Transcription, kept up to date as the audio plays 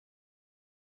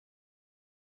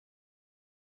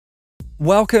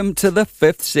Welcome to the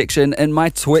 5th section in my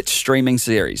Twitch streaming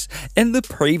series. In the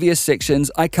previous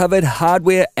sections, I covered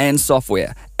hardware and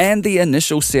software, and the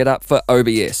initial setup for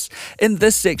OBS. In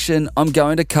this section, I'm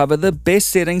going to cover the best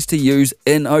settings to use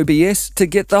in OBS to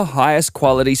get the highest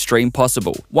quality stream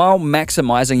possible, while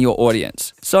maximizing your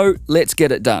audience. So let's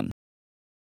get it done.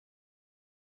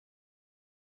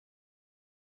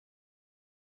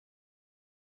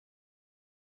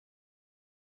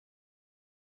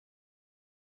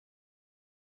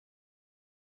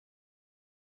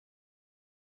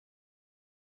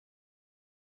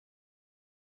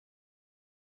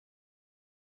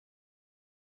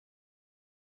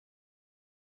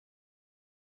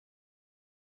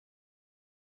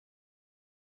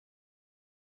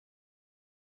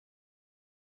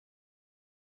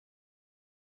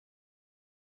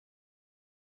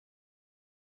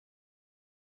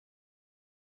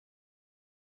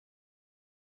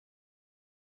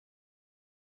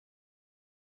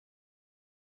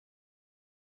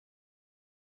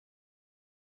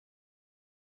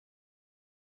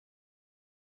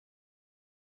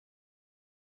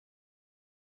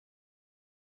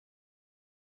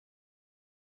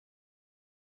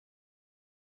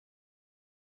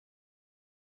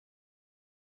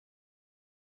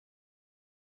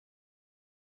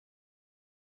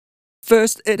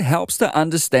 First, it helps to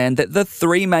understand that the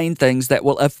three main things that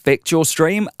will affect your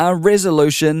stream are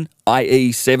resolution,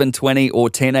 i.e. 720 or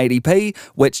 1080p,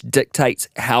 which dictates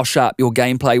how sharp your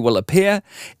gameplay will appear,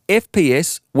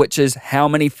 FPS, which is how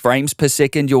many frames per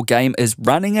second your game is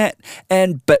running at,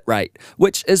 and bitrate,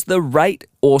 which is the rate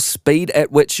or speed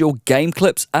at which your game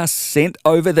clips are sent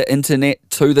over the internet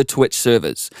to the Twitch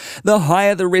servers. The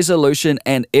higher the resolution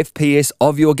and FPS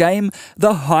of your game,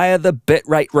 the higher the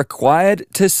bitrate required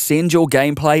to send your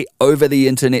gameplay over the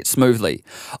internet smoothly.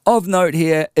 Of note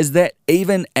here is that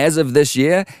even as of this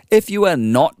year, if you are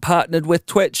not partnered with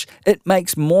Twitch, it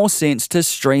makes more sense to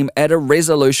stream at a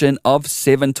resolution of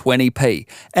 720p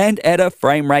and at a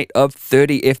frame rate of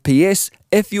 30 FPS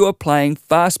if you are playing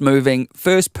fast-moving,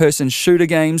 first-person shooter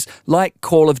games like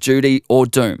Call of Duty or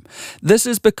Doom. This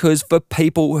is because for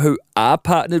people who are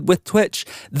partnered with Twitch,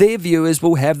 their viewers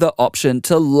will have the option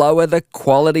to lower the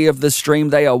quality of the stream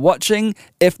they are watching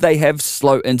if they have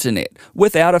slow internet,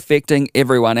 without affecting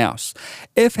everyone else.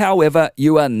 If, however,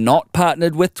 you are not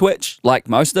partnered with Twitch, like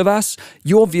most of us,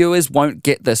 your viewers won't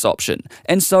get this option.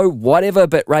 And so whatever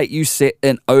bitrate you set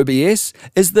in OBS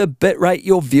is the bitrate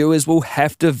your viewers will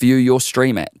have to view your stream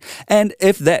at. And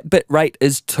if that bitrate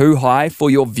is too high for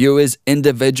your viewers'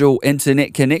 individual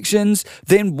internet connections,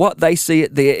 then what they see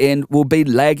at their end will be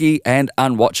laggy and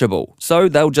unwatchable, so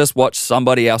they'll just watch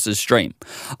somebody else's stream.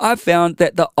 I've found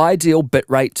that the ideal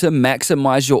bitrate to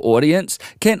maximize your audience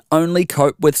can only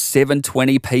cope with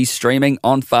 720p streaming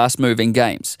on fast-moving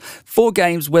games. For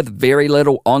games with very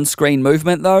little on-screen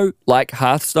movement though, like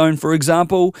Hearthstone for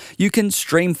example, you can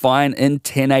stream fine in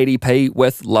 1080p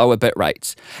with lower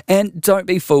bitrates. And don't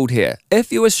be fooled here.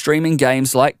 If you are streaming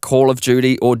games like Call of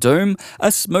Duty or Doom,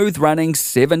 a smooth running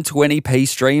 720p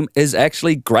stream is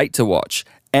actually great to watch,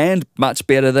 and much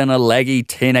better than a laggy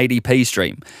 1080p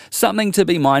stream. Something to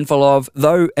be mindful of,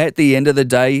 though at the end of the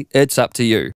day, it's up to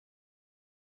you.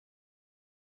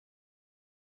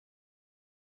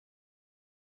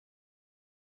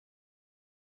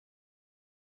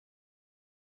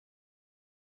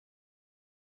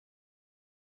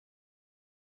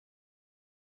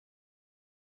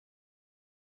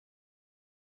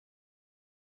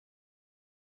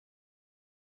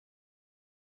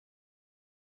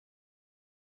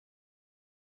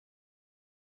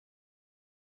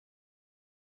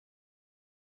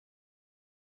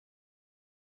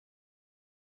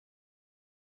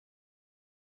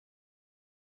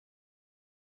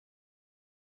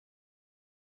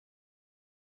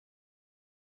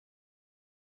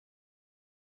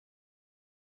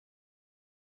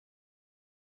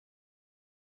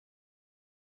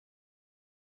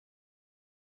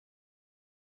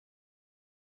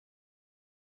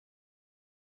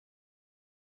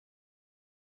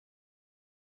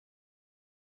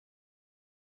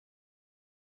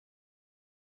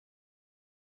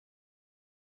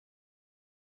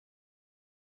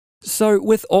 So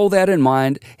with all that in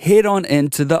mind, head on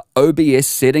into the OBS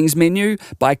Settings menu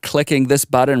by clicking this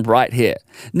button right here.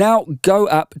 Now go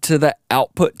up to the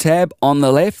Output tab on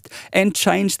the left and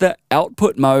change the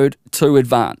output mode to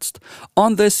Advanced.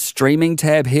 On this Streaming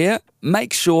tab here,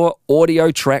 make sure Audio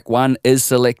Track 1 is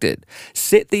selected.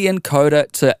 Set the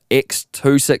encoder to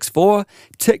X264,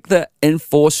 tick the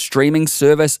Enforce Streaming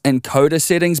Service Encoder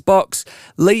Settings box,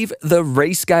 leave the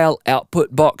Rescale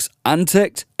Output box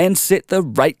unticked, and set the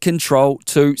rate control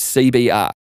to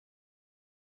CBR.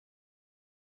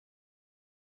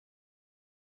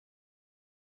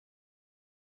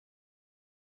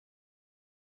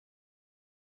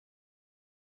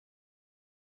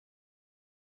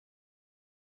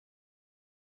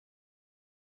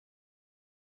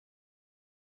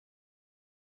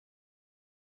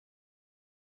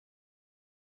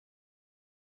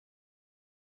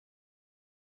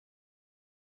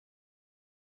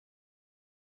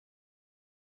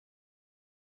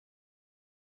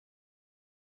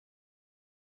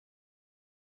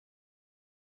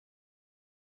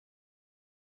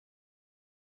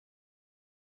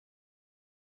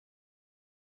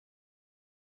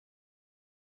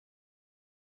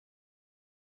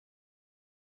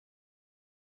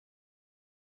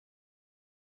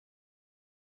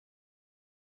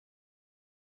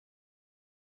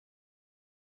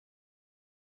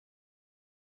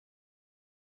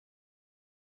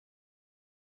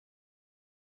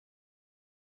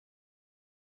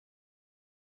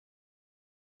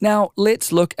 Now,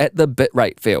 let's look at the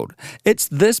bitrate field. It's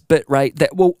this bitrate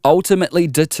that will ultimately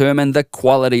determine the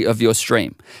quality of your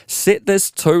stream. Set this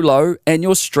too low and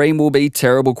your stream will be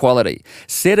terrible quality.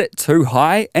 Set it too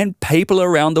high and people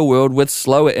around the world with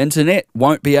slower internet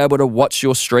won't be able to watch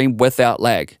your stream without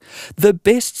lag. The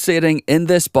best setting in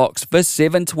this box for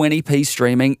 720p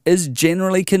streaming is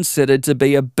generally considered to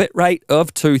be a bitrate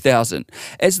of 2000,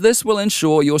 as this will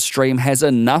ensure your stream has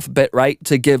enough bitrate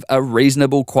to give a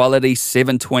reasonable quality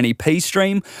 720p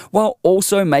stream while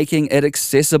also making it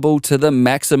accessible to the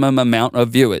maximum amount of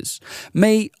viewers.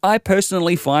 I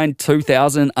personally find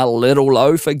 2000 a little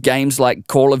low for games like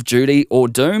Call of Duty or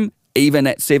Doom, even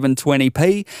at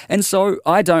 720p, and so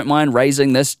I don't mind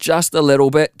raising this just a little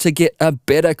bit to get a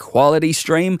better quality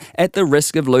stream at the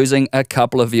risk of losing a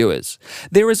couple of viewers.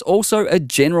 There is also a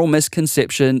general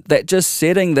misconception that just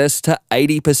setting this to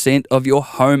 80% of your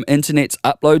home internet's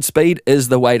upload speed is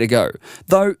the way to go,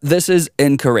 though this is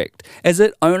incorrect, as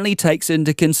it only takes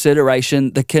into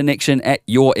consideration the connection at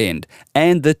your end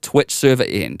and the Twitch server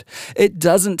end. It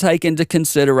doesn't take into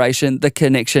consideration the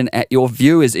connection at your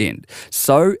viewer's end.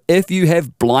 So if you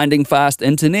have blinding fast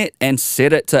internet and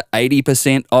set it to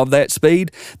 80% of that speed,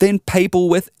 then people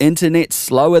with internet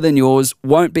slower than yours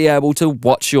won't be able to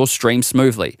watch your stream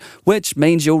smoothly, which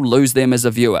means you'll lose them as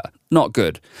a viewer. Not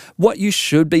good. What you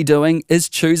should be doing is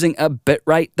choosing a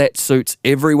bitrate that suits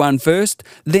everyone first,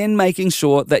 then making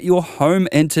sure that your home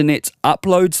internet's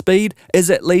upload speed is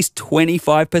at least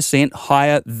 25%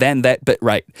 higher than that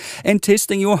bitrate. And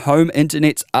testing your home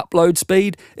internet's upload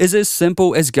speed is as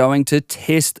simple as going to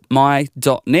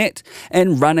testmy.net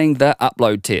and running the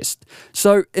upload test.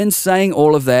 So in saying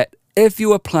all of that, if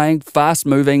you are playing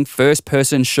fast-moving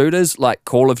first-person shooters like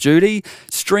Call of Duty,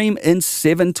 stream in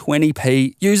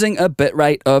 720p using a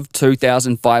bitrate of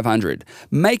 2500,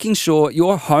 making sure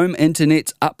your home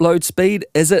internet's upload speed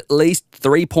is at least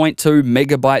 3.2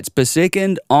 megabytes per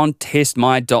second on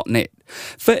testmy.net.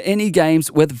 For any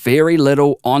games with very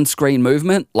little on-screen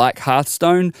movement, like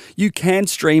Hearthstone, you can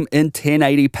stream in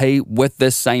 1080p with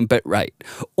this same bitrate.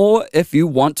 Or if you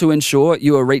want to ensure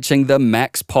you are reaching the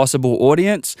max possible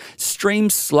audience, stream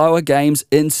slower games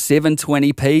in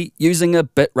 720p using a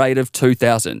bitrate of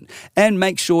 2000, and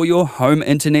make sure your home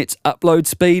internet's upload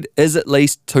speed is at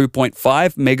least 2.5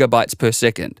 megabytes per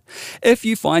second. If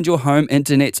you find your home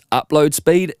internet's upload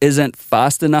speed isn't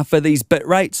fast enough for these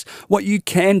bitrates, what you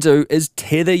can do is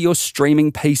tether your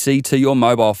streaming PC to your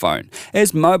mobile phone,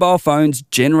 as mobile phones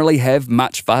generally have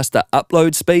much faster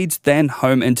upload speeds than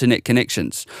home internet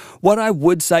connections. What I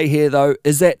would say here though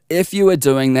is that if you are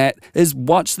doing that, is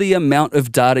watch the amount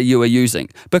of data you are using,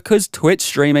 because Twitch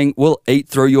streaming will eat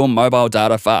through your mobile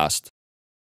data fast.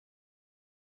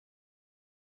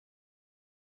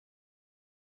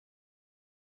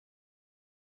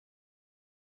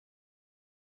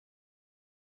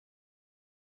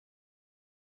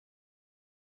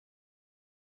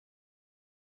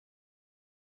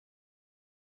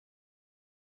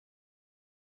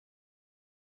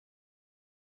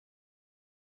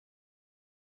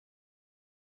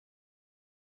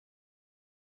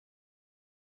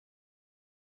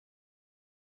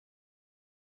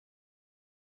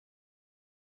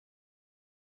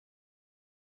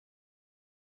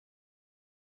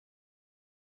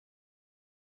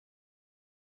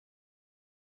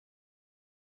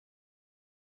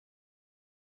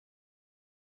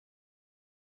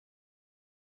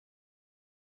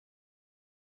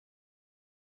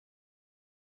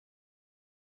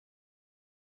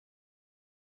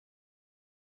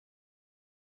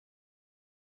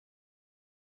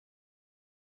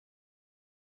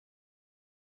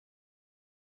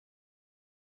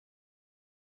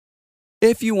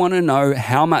 If you want to know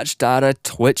how much data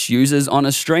Twitch uses on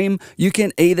a stream, you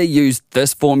can either use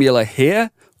this formula here,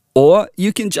 or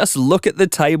you can just look at the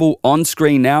table on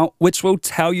screen now, which will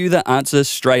tell you the answer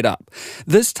straight up.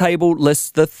 This table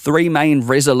lists the three main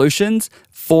resolutions: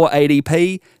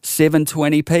 480p,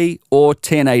 720p, or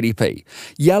 1080p.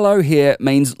 Yellow here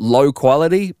means low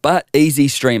quality but easy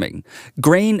streaming.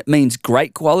 Green means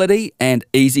great quality and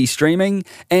easy streaming.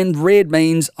 And red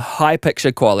means high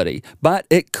picture quality, but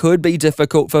it could be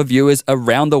difficult for viewers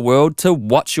around the world to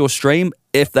watch your stream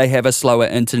if they have a slower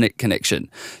internet connection.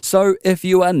 So if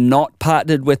you are not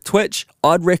partnered with Twitch,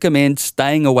 I'd recommend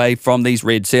staying away from these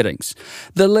red settings.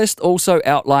 The list also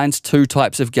outlines two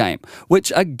types of game,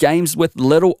 which are games with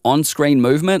little on-screen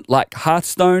movement like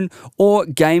Hearthstone, or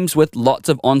games with lots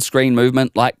of on-screen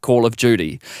movement like Call of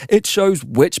Duty. It shows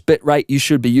which bitrate you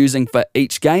should be using for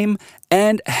each game,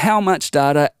 and how much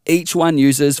data each one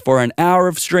uses for an hour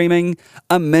of streaming,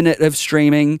 a minute of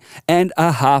streaming, and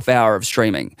a half hour of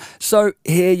streaming. So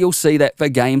here you'll see that for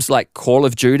games like Call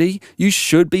of Duty, you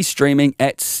should be streaming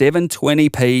at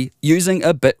 720p using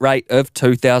a bitrate of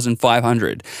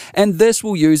 2500, and this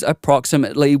will use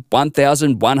approximately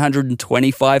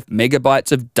 1125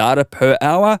 megabytes of data per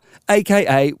hour,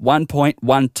 aka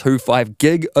 1.125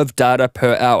 gig of data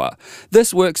per hour.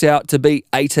 This works out to be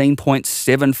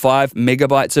 18.75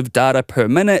 megabytes of data per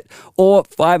minute, or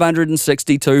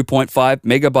 562.5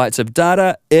 megabytes of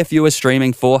data if you are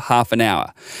streaming for half an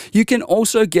hour. You can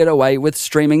also get away with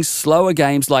streaming slower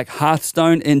games like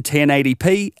Hearthstone in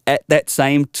 1080p at that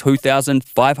same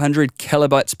 2500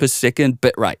 kilobytes per second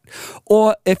bitrate.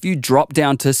 Or if you drop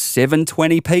down to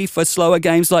 720p for slower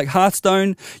games like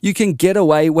Hearthstone, you can get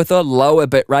away with a lower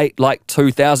bitrate like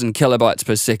 2000 kilobytes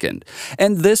per second.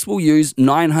 And this will use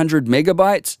 900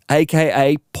 megabytes,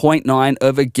 aka 0.9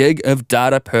 of a gig of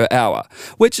data per hour,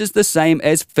 which is the same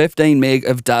as 15 meg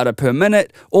of data per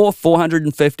minute or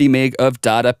 450 meg of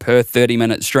data per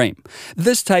 30-minute stream.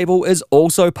 This table is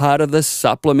also part of the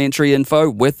supplementary info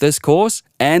with this course,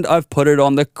 and I've put it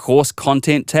on the course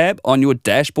content tab on your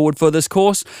dashboard for this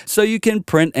course, so you can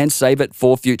print and save it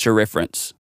for future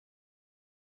reference.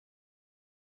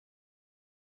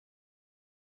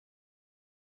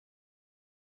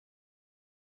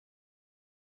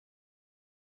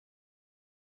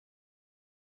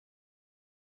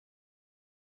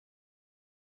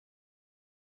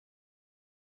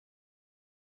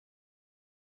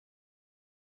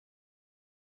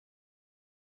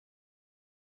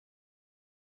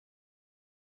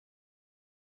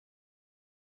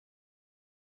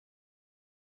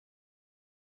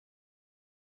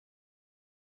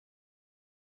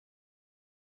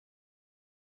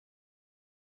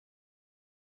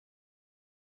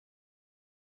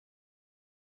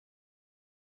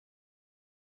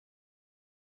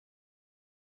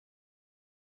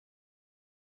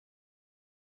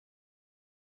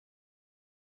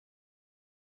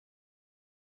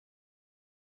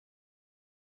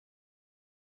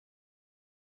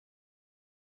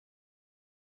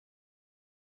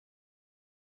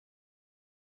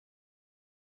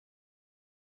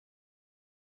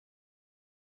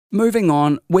 Moving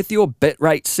on, with your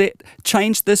bitrate set,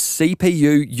 change the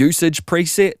CPU usage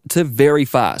preset to very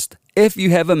fast if you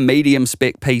have a medium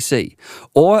spec PC.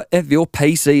 Or if your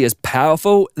PC is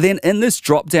powerful, then in this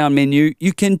drop down menu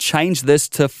you can change this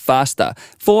to faster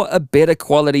for a better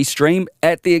quality stream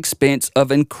at the expense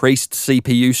of increased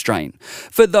CPU strain.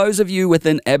 For those of you with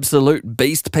an absolute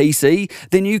beast PC,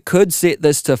 then you could set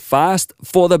this to fast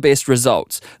for the best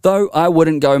results, though I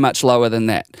wouldn't go much lower than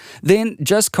that. Then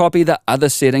just copy the other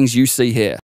settings you see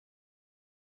here.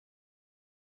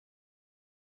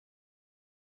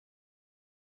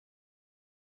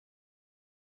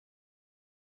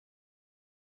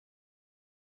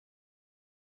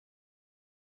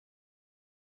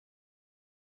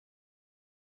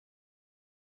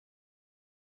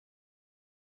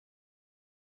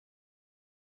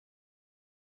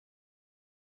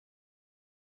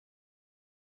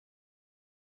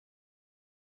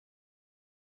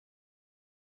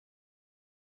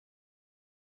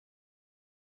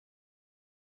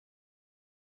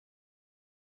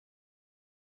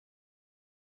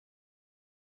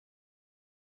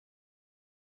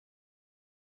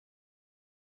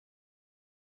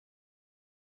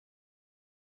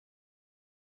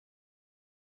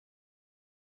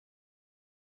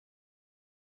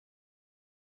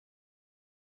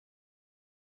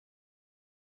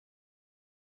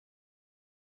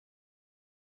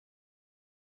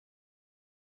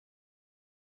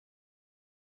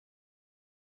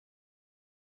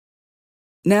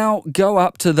 Now go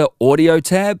up to the Audio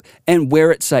tab, and where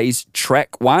it says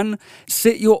Track 1,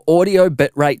 set your audio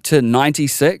bitrate to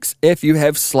 96 if you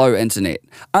have slow internet.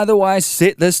 Otherwise,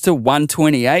 set this to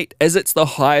 128 as it's the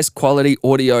highest quality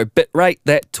audio bitrate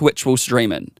that Twitch will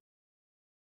stream in.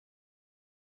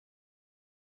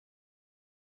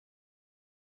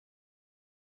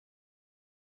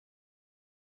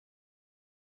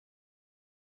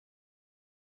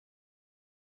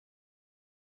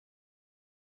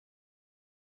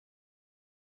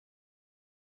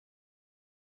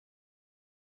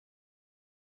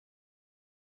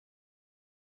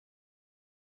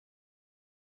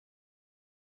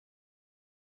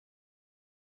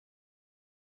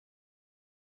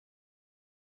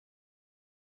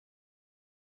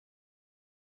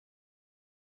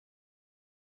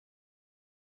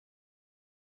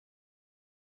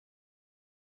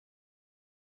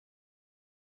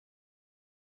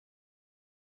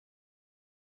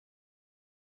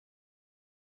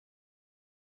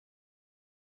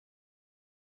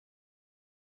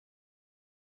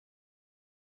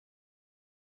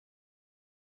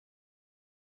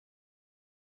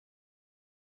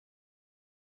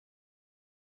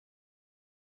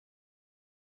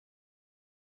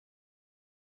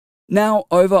 Now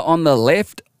over on the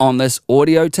left, on this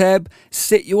audio tab,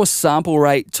 set your sample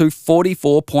rate to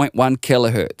 44.1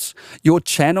 kHz, your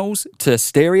channels to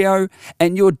stereo,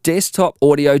 and your desktop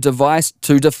audio device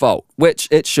to default, which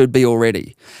it should be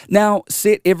already. Now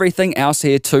set everything else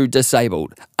here to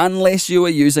disabled, unless you are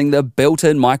using the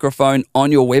built-in microphone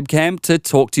on your webcam to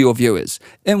talk to your viewers,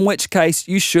 in which case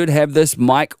you should have this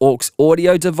mic aux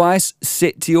audio device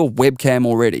set to your webcam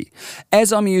already.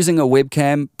 As I'm using a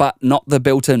webcam but not the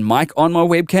built-in mic on my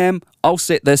webcam, I'll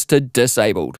set this to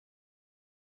disabled.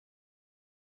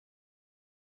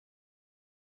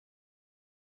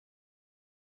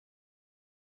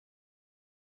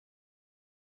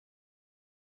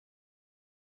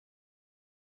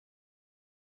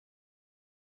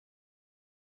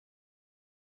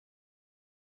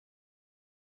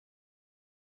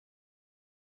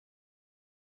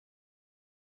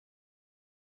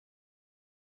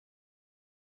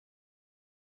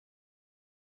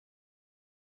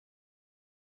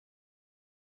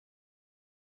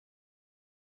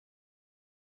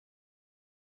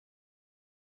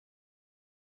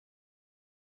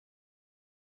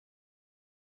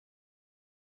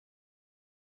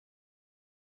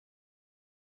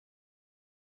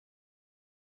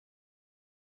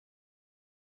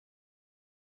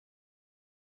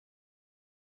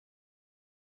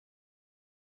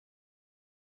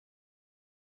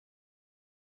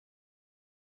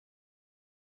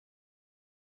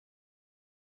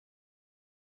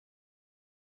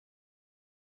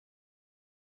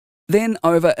 Then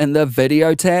over in the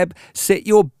Video tab, set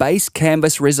your base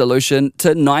canvas resolution to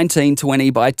 1920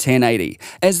 by 1080,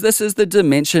 as this is the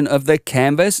dimension of the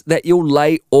canvas that you'll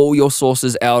lay all your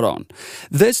sources out on.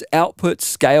 This output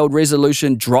scaled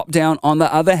resolution dropdown, on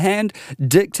the other hand,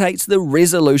 dictates the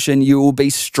resolution you will be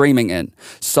streaming in.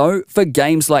 So for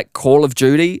games like Call of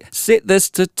Duty, set this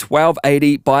to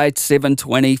 1280 by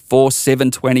 720 for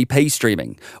 720p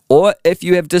streaming. Or if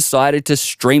you have decided to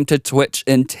stream to Twitch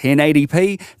in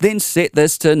 1080p, then set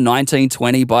this to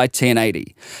 1920 by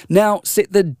 1080. Now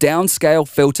set the downscale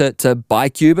filter to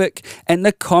bicubic and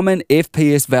the common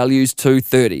FPS values to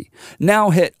 30.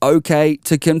 Now hit OK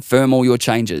to confirm all your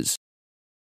changes.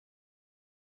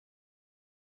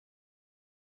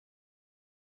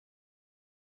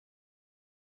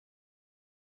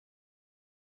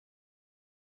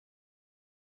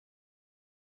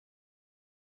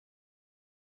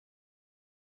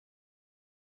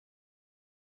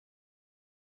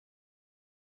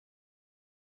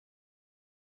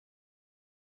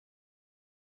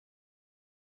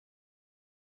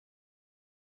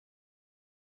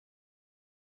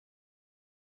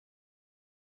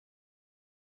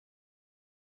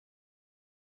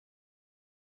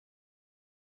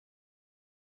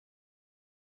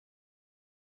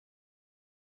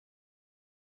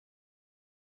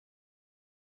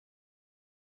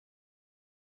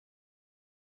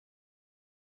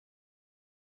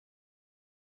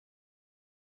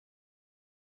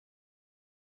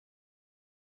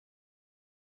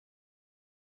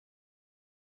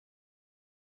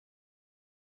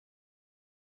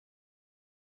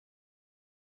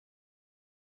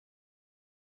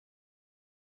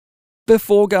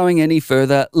 Before going any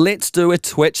further, let's do a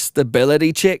Twitch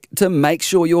stability check to make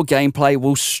sure your gameplay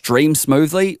will stream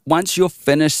smoothly once you're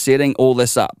finished setting all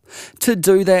this up. To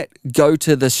do that, go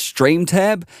to the Stream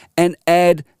tab and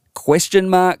add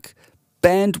 $bandwidth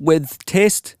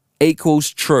test equals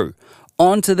true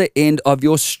onto the end of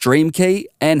your stream key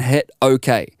and hit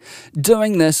OK.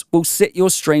 Doing this will set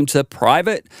your stream to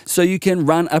private so you can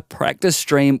run a practice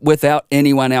stream without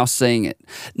anyone else seeing it.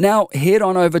 Now head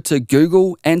on over to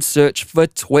Google and search for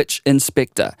Twitch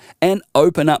Inspector and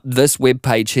open up this web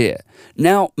page here.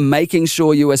 Now, making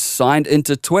sure you are signed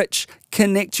into Twitch,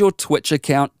 connect your Twitch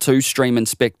account to Stream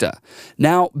Inspector.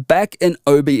 Now, back in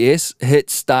OBS, hit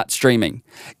Start Streaming.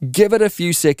 Give it a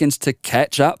few seconds to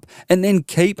catch up, and then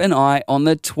keep an eye on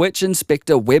the Twitch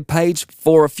Inspector webpage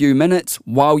for a few minutes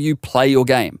while you play your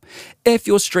game. If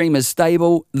your stream is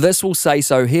stable, this will say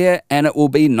so here, and it will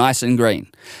be nice and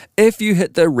green. If you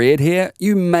hit the red here,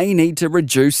 you may need to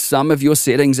reduce some of your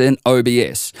settings in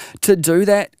OBS. To do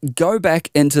that, go back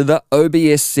into the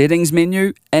OBS Settings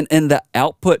menu, and in the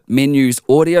Output Menu's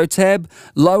Audio tab,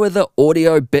 lower the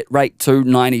audio bitrate to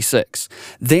 96.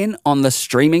 Then on the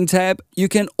Streaming tab, you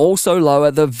can also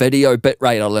lower the video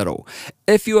bitrate a little.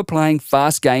 If you are playing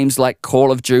fast games like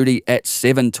Call of Duty at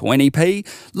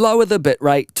 720p, lower the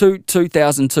bitrate to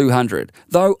 2200,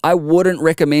 though I wouldn't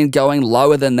recommend going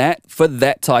lower than that for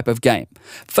that type of game.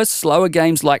 For slower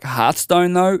games like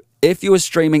Hearthstone though, if you are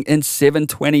streaming in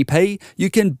 720p, you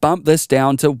can bump this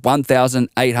down to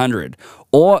 1800.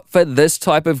 Or for this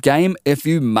type of game, if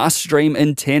you must stream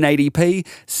in 1080p,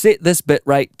 set this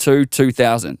bitrate to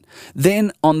 2000.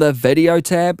 Then on the video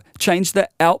tab, change the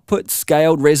output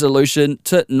scaled resolution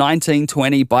to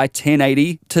 1920 by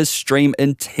 1080 to stream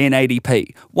in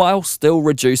 1080p, while still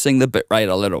reducing the bitrate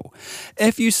a little.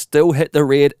 If you still hit the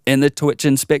red in the Twitch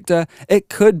inspector, it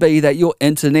could be that your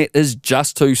internet is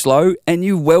just too slow and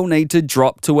you will need to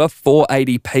drop to a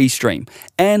 480p stream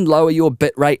and lower your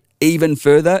bitrate even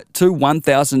further to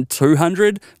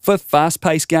 1200 for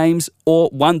fast-paced games or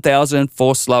 1000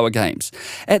 for slower games.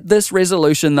 At this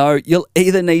resolution though, you'll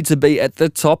either need to be at the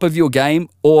top of your game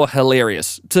or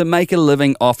hilarious to make a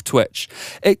living off Twitch.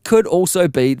 It could also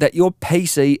be that your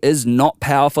PC is not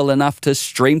powerful enough to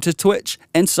stream to Twitch,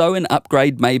 and so an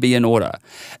upgrade may be in order.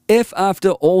 If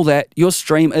after all that your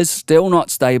stream is still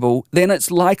not stable, then it's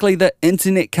likely the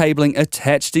internet cabling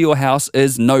attached to your house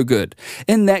is no good.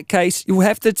 In that case, you'll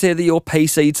have to tether your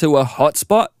PC to a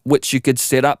hotspot, which you could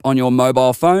set up on your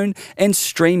mobile phone and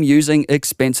stream using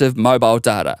expensive mobile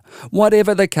data.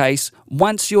 Whatever the case,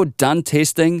 once you're done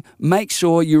testing, make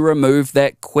sure you remove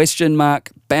that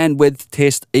bandwidth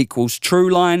test equals true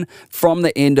line from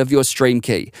the end of your stream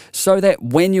key, so that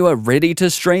when you are ready to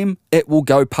stream, it will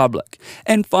go public.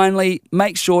 And finally,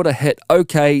 make sure to hit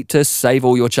OK to save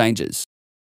all your changes.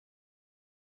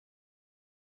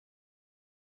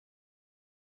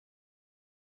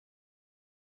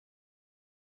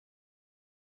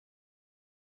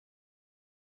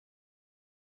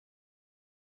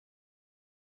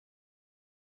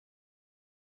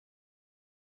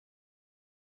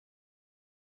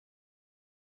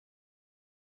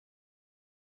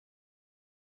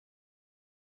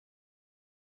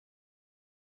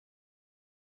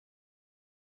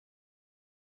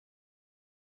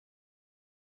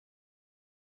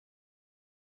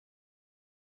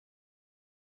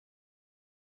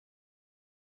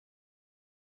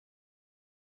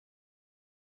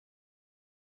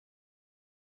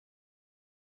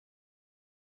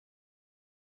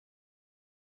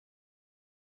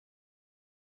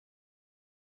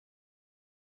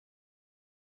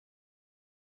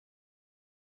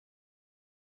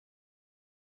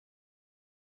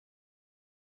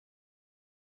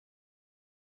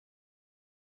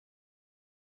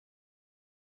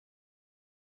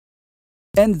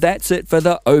 And that's it for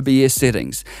the OBS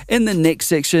settings. In the next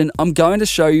section, I'm going to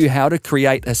show you how to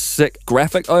create a sick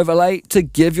graphic overlay to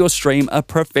give your stream a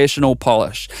professional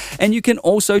polish. And you can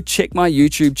also check my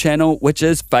YouTube channel, which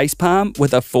is Facepalm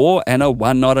with a 4 and a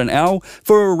 1, not an L,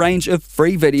 for a range of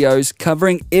free videos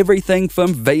covering everything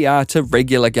from VR to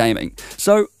regular gaming.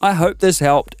 So I hope this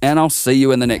helped, and I'll see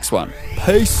you in the next one.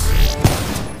 Peace!